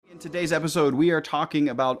Today's episode, we are talking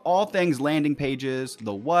about all things landing pages,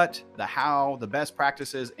 the what, the how, the best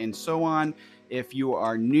practices, and so on. If you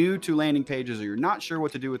are new to landing pages or you're not sure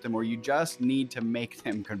what to do with them or you just need to make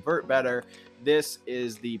them convert better, this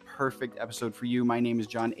is the perfect episode for you. My name is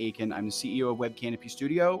John Aiken. I'm the CEO of Web Canopy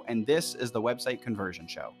Studio, and this is the Website Conversion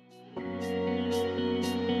Show.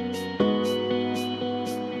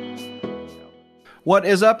 What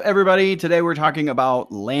is up, everybody? Today we're talking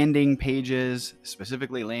about landing pages,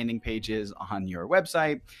 specifically landing pages on your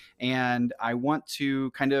website. And I want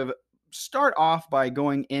to kind of start off by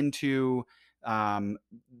going into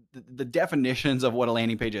the definitions of what a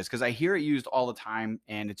landing page is, because I hear it used all the time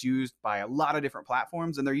and it's used by a lot of different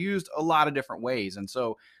platforms and they're used a lot of different ways. And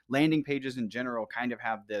so landing pages in general kind of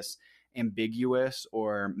have this ambiguous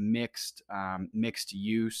or mixed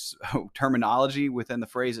use terminology within the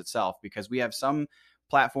phrase itself, because we have some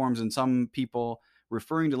platforms and some people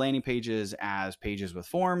referring to landing pages as pages with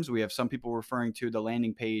forms. We have some people referring to the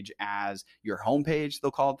landing page as your home page.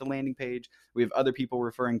 They'll call it the landing page. We have other people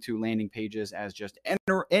referring to landing pages as just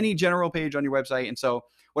any general page on your website. And so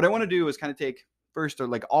what I want to do is kind of take first,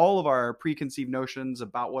 like, all of our preconceived notions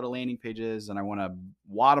about what a landing page is, and I want to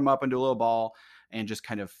wad them up into a little ball and just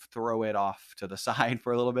kind of throw it off to the side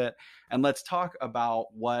for a little bit. And let's talk about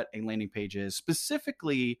what a landing page is,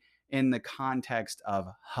 specifically in the context of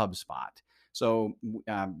HubSpot. So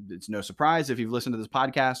it's no surprise if you've listened to this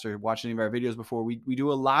podcast or watched any of our videos before, we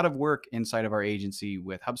do a lot of work inside of our agency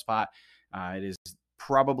with HubSpot. It is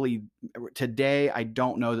probably today, I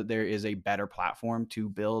don't know that there is a better platform to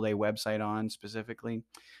build a website on specifically.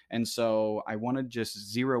 And so I want to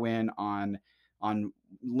just zero in on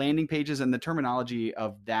landing pages and the terminology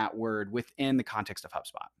of that word within the context of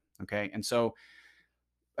HubSpot. Okay. And so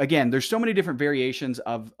again, there's so many different variations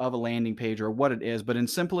of a landing page or what it is, but in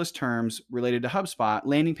simplest terms related to HubSpot,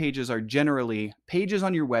 landing pages are generally pages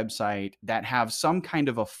on your website that have some kind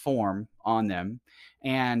of a form on them.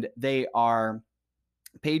 And they are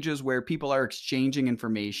pages where people are exchanging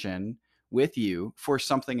information with you for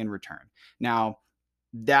something in return. Now,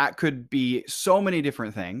 that could be so many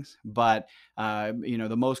different things, but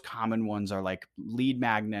the most common ones are like lead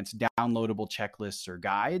magnets, downloadable checklists or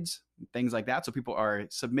guides, things like that. So people are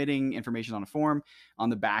submitting information on a form. On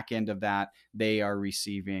the back end of that, they are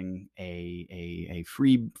receiving a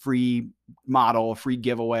free model, a free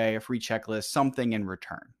giveaway, a free checklist, something in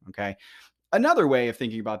return. Okay. Another way of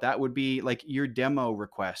thinking about that would be like your demo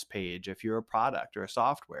request page. If you're a product or a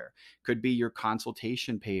software, could be your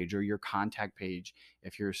consultation page or your contact page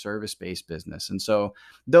if you're a service-based business. And so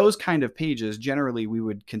those kind of pages, generally, we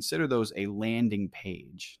would consider those a landing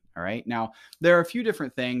page. All right. Now, there are a few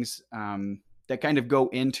different things that kind of go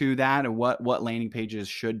into that, and what landing pages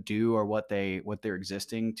should do or what they're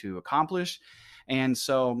existing to accomplish. And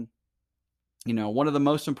so, one of the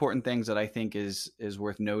most important things that I think is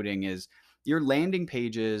worth noting is your landing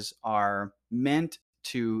pages are meant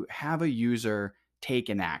to have a user take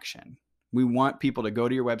an action. We want people to go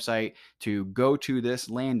to your website, to go to this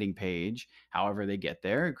landing page, however they get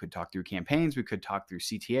there. We could talk through campaigns, we could talk through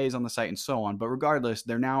CTAs on the site and so on. But regardless,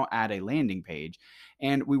 they're now at a landing page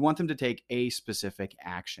and we want them to take a specific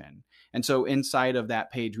action. And so inside of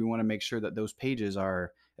that page, we want to make sure that those pages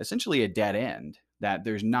are essentially a dead end, that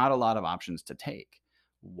there's not a lot of options to take.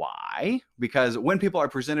 Why? Because when people are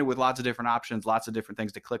presented with lots of different options, lots of different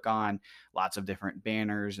things to click on, lots of different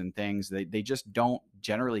banners and things, they just don't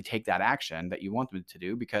generally take that action that you want them to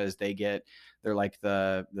do, because they're like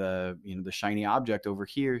the shiny object over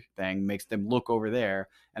here thing makes them look over there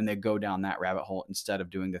and they go down that rabbit hole instead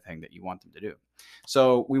of doing the thing that you want them to do.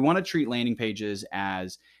 So we want to treat landing pages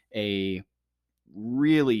as a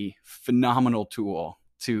really phenomenal tool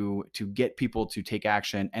to get people to take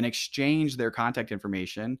action and exchange their contact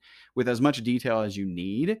information with as much detail as you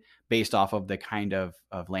need based off of the kind of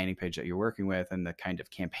landing page that you're working with and the kind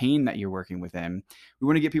of campaign that you're working within. We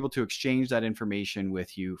want to get people to exchange that information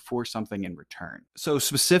with you for something in return. So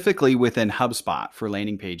specifically within HubSpot for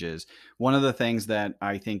landing pages, one of the things that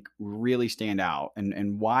I think really stand out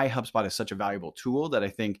and why HubSpot is such a valuable tool that I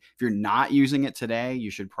think if you're not using it today,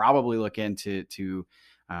 you should probably look into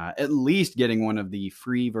at least getting one of the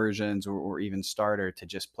free versions or even starter to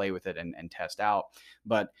just play with it and test out.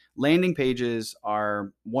 But landing pages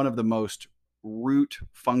are one of the most root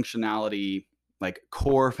functionality, like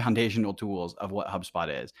core foundational tools of what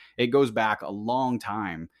HubSpot is. It goes back a long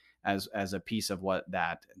time as a piece of what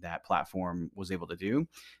that platform was able to do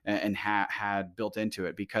and had built into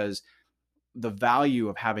it, because the value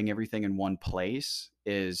of having everything in one place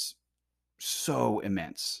is so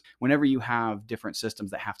immense. Whenever you have different systems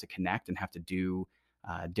that have to connect and have to do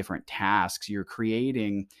different tasks, you're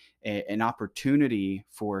creating an opportunity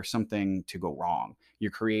for something to go wrong.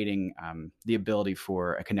 You're creating the ability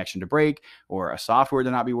for a connection to break or a software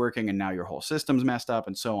to not be working, and now your whole system's messed up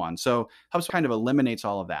and so on. So HubSpot kind of eliminates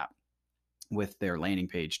all of that with their landing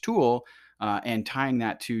page tool and tying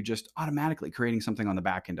that to just automatically creating something on the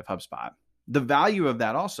back end of HubSpot. The value of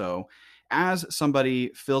that also, as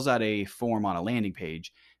somebody fills out a form on a landing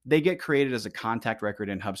page, they get created as a contact record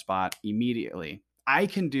in HubSpot immediately. I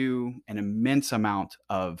can do an immense amount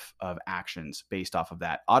of actions based off of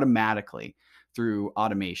that automatically through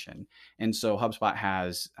automation. And so HubSpot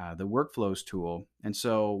has the workflows tool. And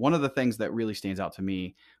so one of the things that really stands out to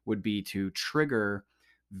me would be to trigger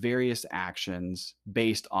various actions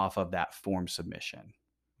based off of that form submission.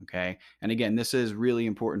 Okay. And again, this is really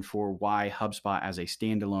important for why HubSpot as a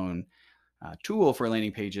standalone tool for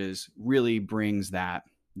landing pages really brings that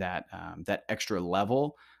extra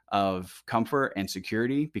level of comfort and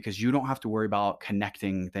security, because you don't have to worry about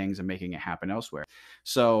connecting things and making it happen elsewhere.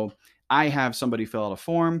 So I have somebody fill out a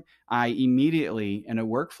form. I immediately, in a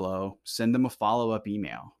workflow, send them a follow-up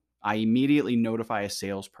email. I immediately notify a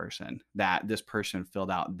salesperson that this person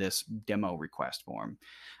filled out this demo request form.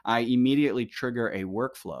 I immediately trigger a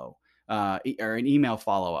workflow or an email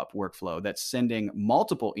follow-up workflow that's sending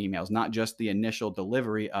multiple emails, not just the initial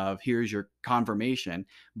delivery of here's your confirmation,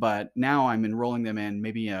 but now I'm enrolling them in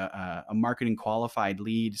maybe a marketing qualified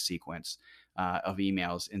lead sequence of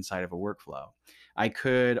emails inside of a workflow. I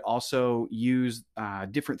could also use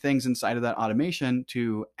different things inside of that automation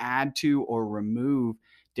to add to or remove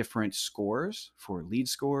different scores for lead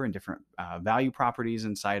score and different value properties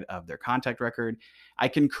inside of their contact record. I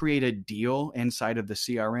can create a deal inside of the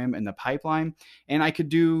CRM and the pipeline, and I could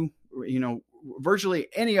do, virtually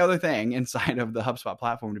any other thing inside of the HubSpot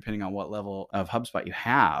platform, depending on what level of HubSpot you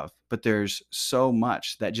have. But there's so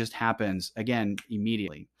much that just happens, again,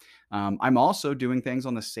 immediately. I'm also doing things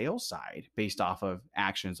on the sales side based off of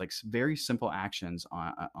actions, like very simple actions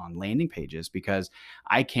on landing pages, because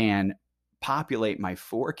I can populate my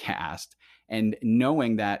forecast, and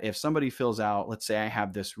knowing that if somebody fills out, let's say I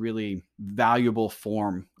have this really valuable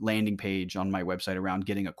form landing page on my website around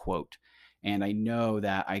getting a quote, and I know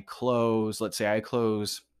that let's say I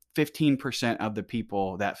close 15% of the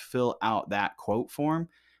people that fill out that quote form,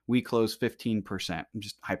 we close 15%. I'm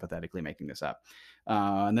just hypothetically making this up.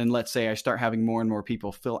 And then let's say I start having more and more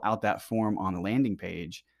people fill out that form on the landing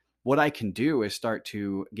page. What I can do is start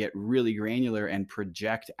to get really granular and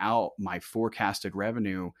project out my forecasted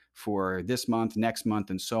revenue for this month, next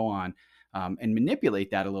month, and so on, and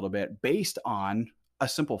manipulate that a little bit based on a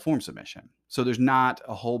simple form submission. So there's not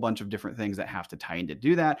a whole bunch of different things that have to tie in to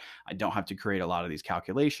do that. I don't have to create a lot of these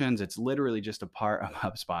calculations. It's literally just a part of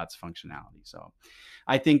HubSpot's functionality. So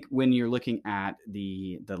I think when you're looking at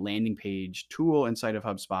the landing page tool inside of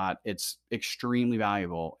HubSpot, it's extremely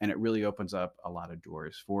valuable, and it really opens up a lot of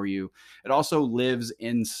doors for you. It also lives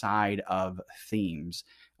inside of themes.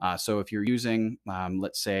 So if you're using,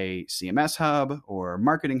 let's say, CMS Hub or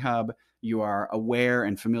Marketing Hub, you are aware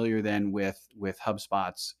and familiar then with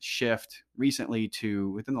HubSpot's shift recently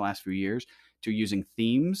within the last few years, to using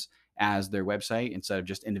themes as their website instead of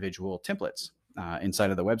just individual templates inside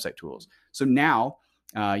of the website tools. So now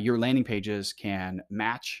your landing pages can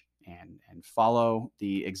match and follow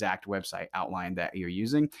the exact website outline that you're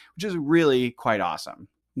using, which is really quite awesome.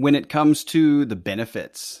 When it comes to the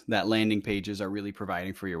benefits that landing pages are really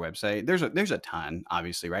providing for your website, there's a ton,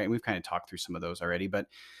 obviously, right? And we've kind of talked through some of those already, but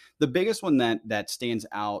the biggest one that stands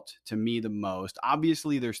out to me the most,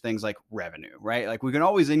 obviously, there's things like revenue, right? Like we can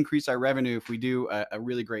always increase our revenue if we do a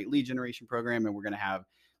really great lead generation program, and we're going to have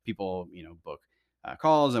people, book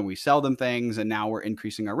calls, and we sell them things, and now we're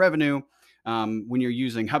increasing our revenue. When you're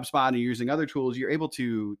using HubSpot and you're using other tools, you're able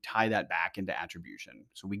to tie that back into attribution.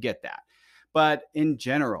 So we get that. But in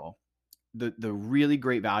general, the really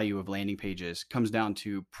great value of landing pages comes down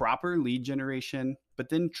to proper lead generation, but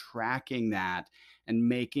then tracking that and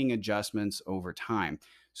making adjustments over time.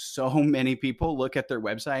 So many people look at their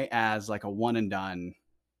website as like a one and done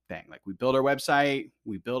thing. Like we build our website,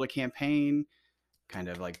 we build a campaign, kind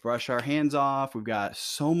of like brush our hands off. We've got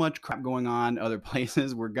so much crap going on other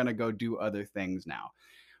places. We're going to go do other things now.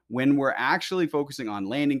 When we're actually focusing on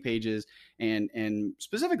landing pages and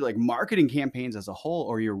specifically like marketing campaigns as a whole,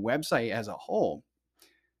 or your website as a whole,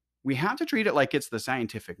 we have to treat it like it's the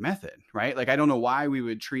scientific method, right? Like I don't know why we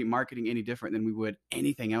would treat marketing any different than we would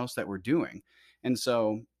anything else that we're doing. And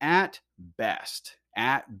so at best,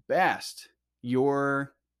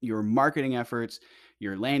 your marketing efforts,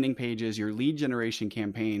 your landing pages, your lead generation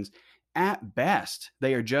campaigns, at best,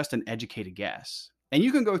 they are just an educated guess. And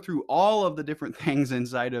you can go through all of the different things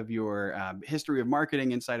inside of your history of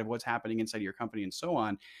marketing, inside of what's happening inside of your company, and so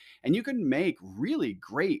on. And you can make really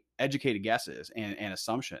great educated guesses and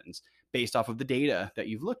assumptions based off of the data that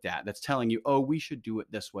you've looked at that's telling you, oh, we should do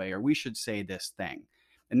it this way, or we should say this thing.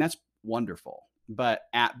 And that's wonderful. But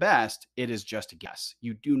at best, it is just a guess.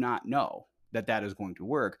 You do not know that that is going to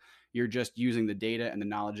work. You're just using the data and the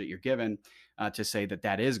knowledge that you're given to say that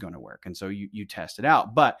that is going to work. And so you test it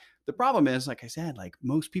out. But the problem is, like I said, like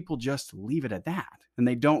most people just leave it at that and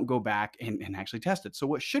they don't go back and actually test it. So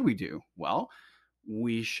what should we do? Well,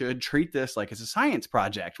 we should treat this like it's a science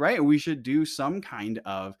project, right? We should do some kind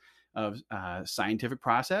of scientific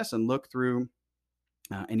process and look through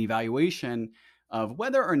an evaluation of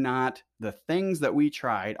whether or not the things that we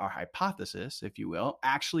tried, our hypothesis, if you will,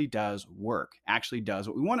 actually does work, actually does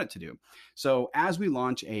what we want it to do. So as we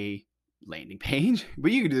launch a landing page,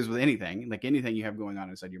 but you can do this with anything, like anything you have going on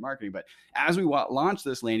inside your marketing. But as we launch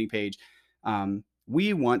this landing page,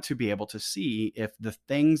 we want to be able to see if the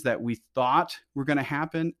things that we thought were going to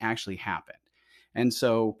happen actually happened. And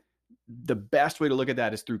so the best way to look at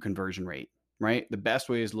that is through conversion rate, right? The best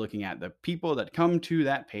way is looking at the people that come to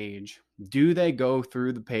that page. Do they go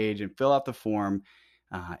through the page and fill out the form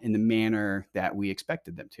in the manner that we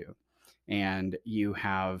expected them to? And you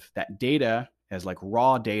have that data as like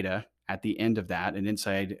raw data at the end of that. And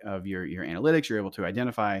inside of your analytics, you're able to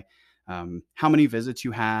identify how many visits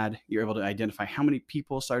you had. You're able to identify how many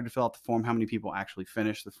people started to fill out the form, how many people actually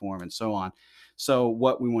finished the form, and so on. So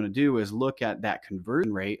what we want to do is look at that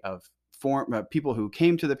conversion rate of people who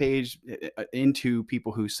came to the page into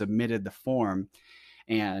people who submitted the form,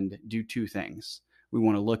 and do two things. We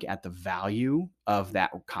want to look at the value of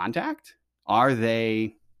that contact. Are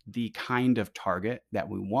they the kind of target that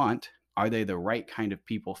we want? Are they the right kind of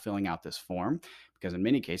people filling out this form? Because in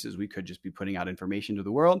many cases, we could just be putting out information to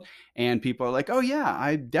the world and people are like, oh yeah,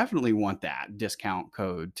 I definitely want that discount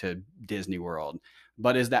code to Disney World.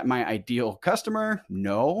 But is that my ideal customer?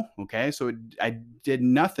 No. Okay. So I did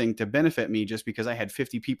nothing to benefit me just because I had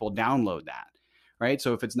 50 people download that, right?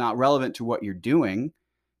 So if it's not relevant to what you're doing,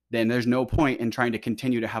 then there's no point in trying to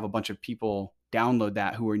continue to have a bunch of people download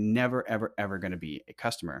that who are never, ever, ever going to be a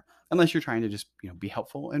customer, unless you're trying to just, be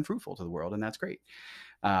helpful and fruitful to the world. And that's great.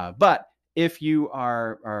 But if you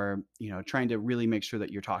are trying to really make sure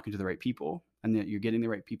that you're talking to the right people and that you're getting the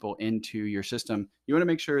right people into your system, you want to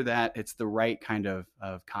make sure that it's the right kind of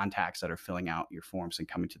contacts that are filling out your forms and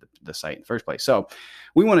coming to the site in the first place. So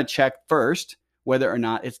we want to check first whether or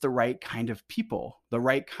not it's the right kind of people, the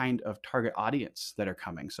right kind of target audience that are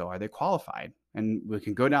coming. So are they qualified? And we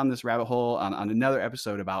can go down this rabbit hole on another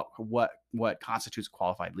episode about what constitutes a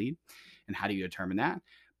qualified lead and how do you determine that.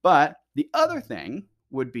 But the other thing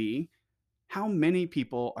would be how many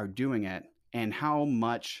people are doing it and how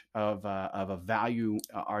much of a value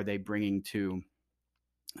are they bringing to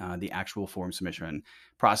the actual form submission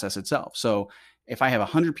process itself. So if I have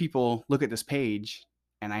 100 people look at this page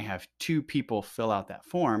and I have 2 people fill out that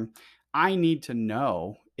form, I need to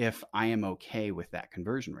know if I am okay with that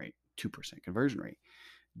conversion rate, 2% conversion rate.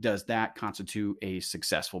 Does that constitute a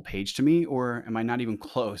successful page to me, or am I not even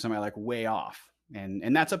close? Am I like way off?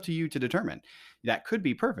 And that's up to you to determine. That could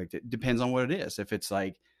be perfect. It depends on what it is. If it's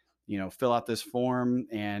like, fill out this form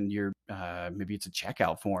and you're maybe it's a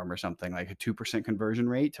checkout form or something, like a 2% conversion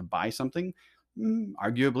rate to buy something,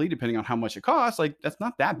 arguably, depending on how much it costs, like that's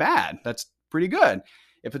not that bad. That's pretty good.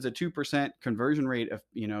 If it's a 2% conversion rate of,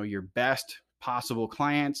 your best possible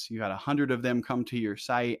clients, you got 100 of them come to your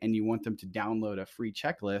site and you want them to download a free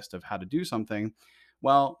checklist of how to do something,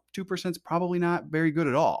 well, 2% is probably not very good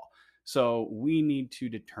at all. So we need to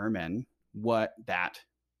determine what that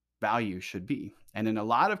value should be. And in a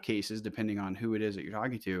lot of cases, depending on who it is that you're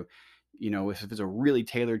talking to, if it's a really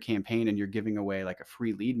tailored campaign and you're giving away like a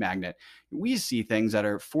free lead magnet, we see things that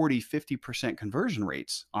are 40, 50% conversion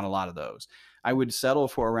rates on a lot of those. I would settle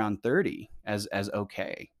for around 30 as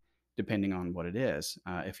okay, depending on what it is.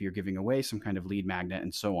 If you're giving away some kind of lead magnet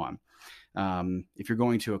and so on. If you're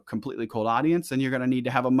going to a completely cold audience, then you're going to need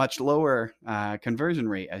to have a much lower conversion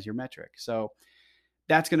rate as your metric. So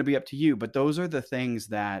that's going to be up to you. But those are the things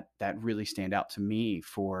that really stand out to me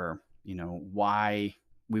for, why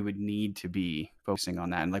we would need to be focusing on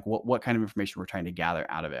that and like what kind of information we're trying to gather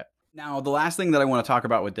out of it. Now, the last thing that I want to talk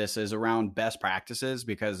about with this is around best practices,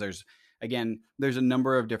 because there's a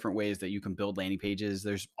number of different ways that you can build landing pages.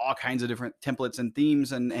 There's all kinds of different templates and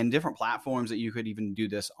themes and different platforms that you could even do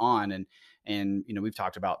this on. And we've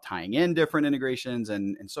talked about tying in different integrations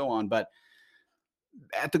and so on. But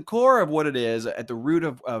at the core of what it is, at the root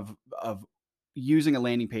of using a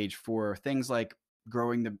landing page for things like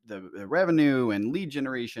growing the revenue and lead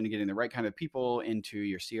generation and getting the right kind of people into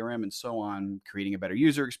your CRM and so on, creating a better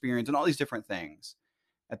user experience and all these different things.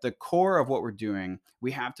 At the core of what we're doing,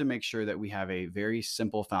 we have to make sure that we have a very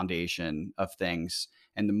simple foundation of things.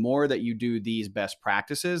 And the more that you do these best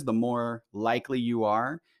practices, the more likely you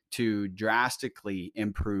are to drastically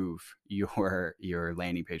improve your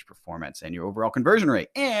landing page performance and your overall conversion rate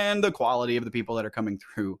and the quality of the people that are coming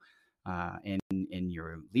through in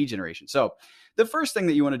your lead generation. So the first thing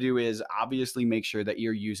that you want to do is obviously make sure that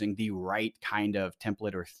you're using the right kind of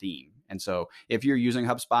template or theme. And so if you're using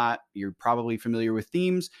HubSpot, you're probably familiar with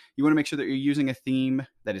themes. You want to make sure that you're using a theme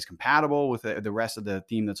that is compatible with the rest of the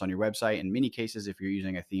theme that's on your website. In many cases, if you're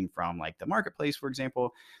using a theme from like the marketplace, for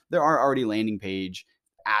example, there are already landing page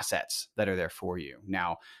assets that are there for you.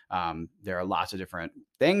 Now, there are lots of different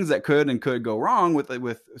things that could go wrong with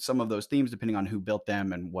some of those themes, depending on who built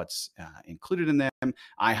them and what's included in them.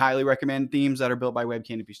 I highly recommend themes that are built by Web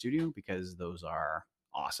Canopy Studio because those are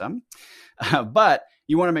awesome. But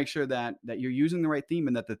you want to make sure that you're using the right theme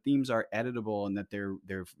and that the themes are editable and that they're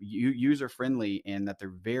user friendly and that they're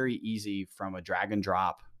very easy from a drag and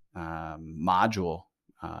drop module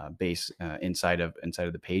base inside of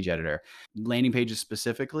the page editor. Landing pages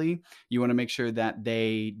specifically, you want to make sure that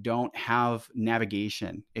they don't have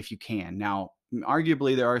navigation if you can. Now,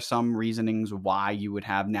 arguably, there are some reasonings why you would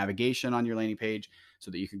have navigation on your landing page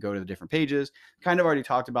so that you can go to the different pages. Kind of already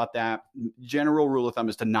talked about that. General rule of thumb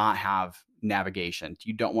is to not have navigation.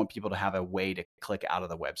 You don't want people to have a way to click out of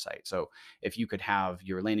the website. So if you could have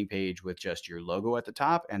your landing page with just your logo at the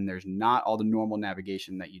top and there's not all the normal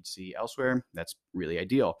navigation that you'd see elsewhere, that's really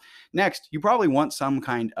ideal. Next, you probably want some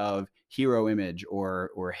kind of hero image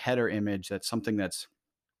or header image. That's something that's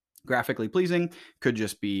graphically pleasing. Could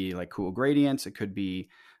just be like cool gradients. It could be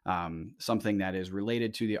something that is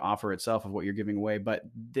related to the offer itself of what you're giving away. But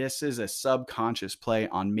this is a subconscious play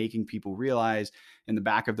on making people realize in the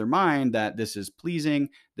back of their mind that this is pleasing.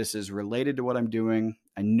 This is related to what I'm doing.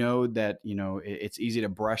 I know that, it's easy to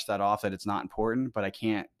brush that off, that it's not important, but I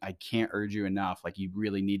can't urge you enough. Like, you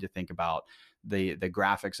really need to think about the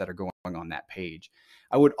graphics that are going on that page.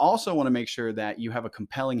 I would also want to make sure that you have a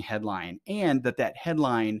compelling headline and that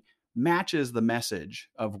headline matches the message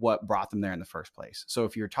of what brought them there in the first place. So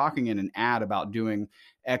if you're talking in an ad about doing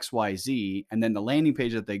XYZ and then the landing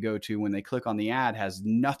page that they go to when they click on the ad has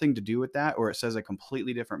nothing to do with that, or it says a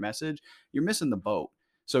completely different message, you're missing the boat.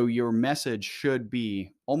 So your message should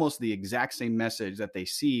be almost the exact same message that they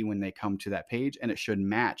see when they come to that page, and it should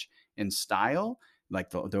match in style,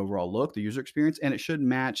 like the overall look, the user experience, and it should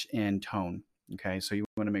match in tone. Okay, so you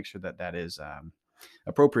want to make sure that is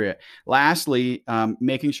appropriate. Lastly,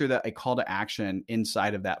 making sure that a call to action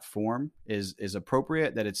inside of that form is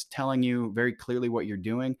appropriate, that it's telling you very clearly what you're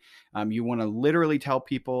doing. You want to literally tell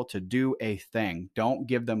people to do a thing. Don't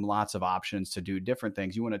give them lots of options to do different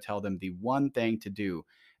things. You want to tell them the one thing to do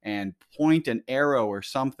and point an arrow or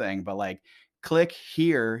something, but like, click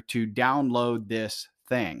here to download this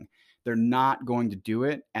thing. They're not going to do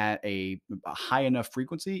it at a high enough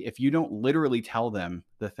frequency if you don't literally tell them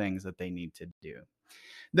the things that they need to do.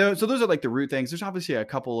 So those are like the root things. There's obviously a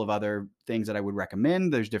couple of other things that I would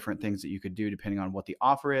recommend. There's different things that you could do depending on what the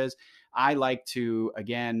offer is. I like to,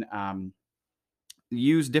 again,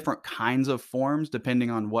 use different kinds of forms depending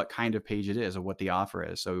on what kind of page it is or what the offer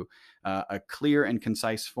is. So a clear and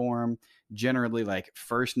concise form, generally like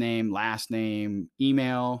first name, last name,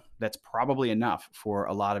 email, that's probably enough for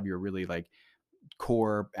a lot of your really like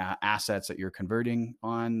core assets that you're converting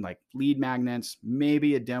on, like lead magnets,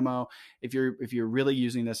 maybe a demo. If you're really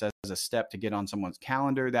using this as a step to get on someone's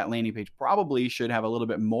calendar, that landing page probably should have a little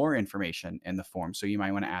bit more information in the form. So you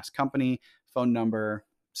might want to ask company, phone number,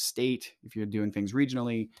 state, if you're doing things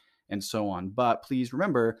regionally, and so on. But please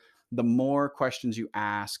remember, the more questions you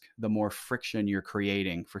ask, the more friction you're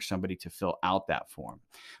creating for somebody to fill out that form.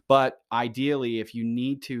 But ideally, if you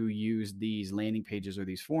need to use these landing pages or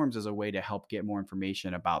these forms as a way to help get more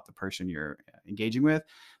information about the person you're engaging with,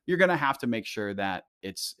 you're going to have to make sure that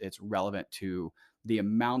it's relevant to the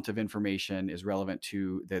amount of information, is relevant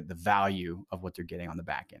to the value of what they're getting on the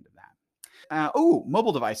back end of that.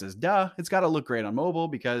 Mobile devices. Duh. It's got to look great on mobile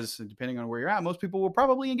because depending on where you're at, most people will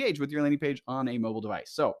probably engage with your landing page on a mobile device.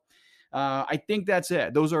 So I think that's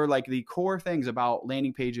it. Those are like the core things about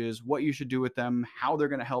landing pages, what you should do with them, how they're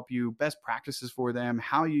going to help you, best practices for them,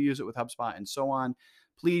 how you use it with HubSpot, and so on.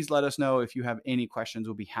 Please let us know if you have any questions.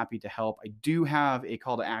 We'll be happy to help. I do have a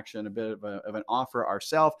call to action, a bit of an offer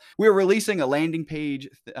ourselves. We're releasing a landing page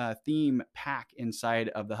theme pack inside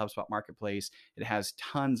of the HubSpot Marketplace. It has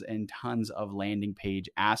tons and tons of landing page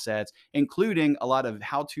assets, including a lot of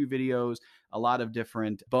how-to videos, a lot of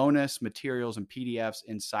different bonus materials and PDFs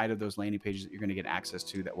inside of those landing pages that you're going to get access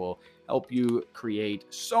to that will help you create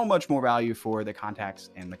so much more value for the contacts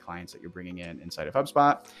and the clients that you're bringing in inside of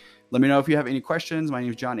HubSpot. Let me know if you have any questions. My name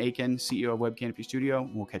is John Aiken, CEO of Web Canopy Studio.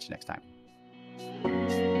 We'll catch you next time.